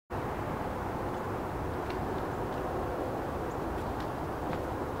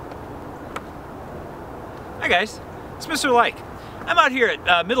guys, it's Mr. Like. I'm out here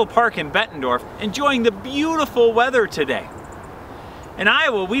at Middle Park in Bettendorf enjoying the beautiful weather today. In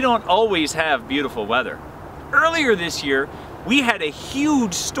Iowa, we don't always have beautiful weather. Earlier this year, we had a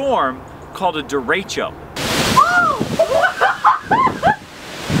huge storm called a derecho. Oh!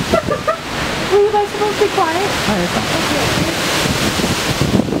 Were you guys supposed to be quiet?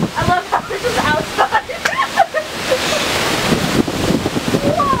 I love how this is outside.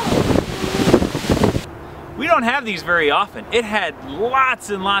 We don't have these very often. It had lots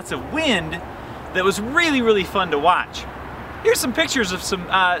and lots of wind that was really, really fun to watch. Here's some pictures of some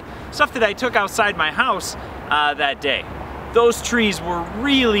stuff that I took outside my house that day. Those trees were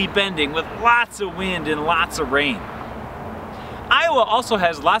really bending with lots of wind and lots of rain. Iowa also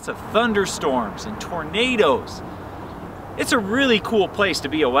has lots of thunderstorms and tornadoes. It's a really cool place to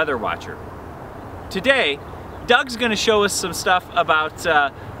be a weather watcher. Today, Doug's going to show us some stuff about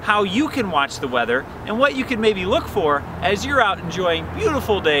how you can watch the weather and what you can maybe look for as you're out enjoying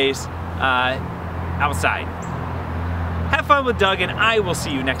beautiful days outside. Have fun with Doug, and I will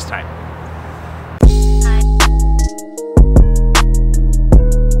see you next time.